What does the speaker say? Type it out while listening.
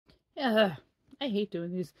I hate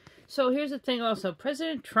doing these. So here's the thing also.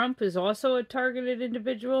 President Trump is also a targeted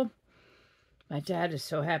individual. My dad is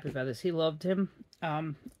so happy about this. He loved him.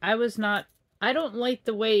 I don't like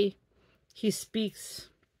the way he speaks.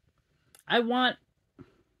 I want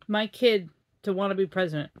my kid to want to be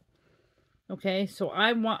president. Okay? So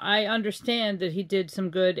I understand that he did some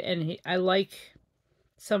good and I like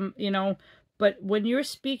some, but when you're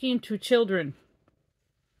speaking to children,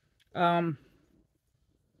 I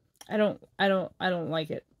don't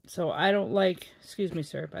like it. So I don't like, excuse me,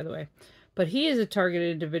 sir, by the way, but he is a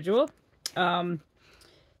targeted individual.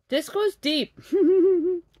 This goes deep.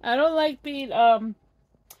 I don't like being,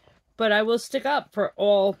 but I will stick up for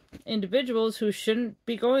all individuals who shouldn't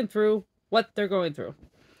be going through what they're going through.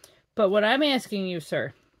 But what I'm asking you,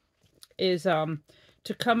 sir, is,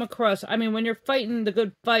 to come across, I mean, when you're fighting the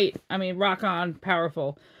good fight, I mean, rock on,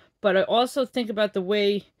 powerful. But I also think about the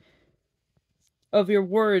way of your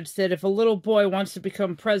words that if a little boy wants to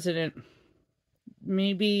become president,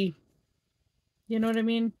 maybe, you know what I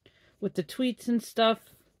mean? With the tweets and stuff.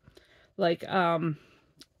 Like,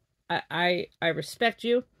 I respect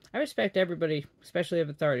you. I respect everybody, especially of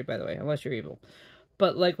authority, by the way, unless you're evil.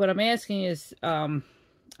 But, like, what I'm asking is, fighting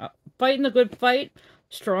the good fight,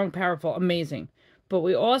 strong, powerful, amazing. But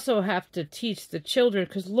we also have to teach the children,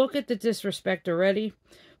 because look at the disrespect already.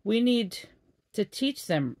 We need to teach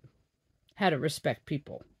them how to respect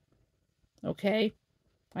people. Okay?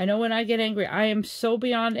 I know when I get angry, I am so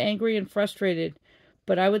beyond angry and frustrated,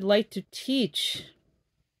 but I would like to teach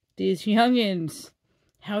these youngins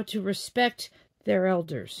how to respect their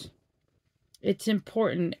elders. It's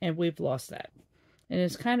important, and we've lost that. And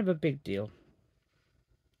it's kind of a big deal.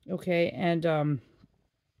 Okay? And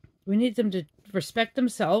we need them to respect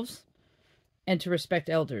themselves and to respect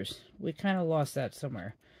elders. We kind of lost that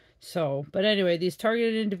somewhere. So, but anyway, these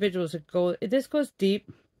targeted individuals this goes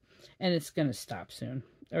deep, and it's going to stop soon.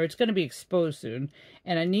 Or it's going to be exposed soon.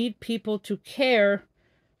 And I need people to care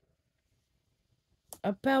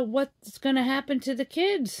about what's going to happen to the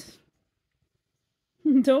kids.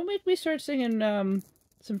 Don't make me start singing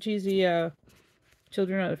some cheesy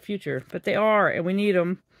Children of the Future. But they are, and we need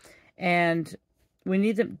them. And we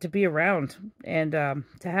need them to be around and to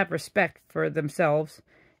have respect for themselves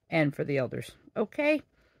and for the elders. Okay?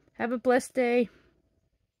 Have a blessed day.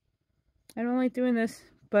 I don't like doing this,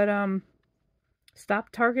 but stop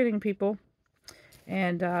targeting people.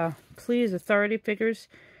 And please, authority figures.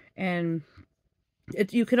 And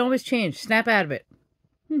you can always change. Snap out of it.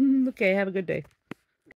 Okay, have a good day.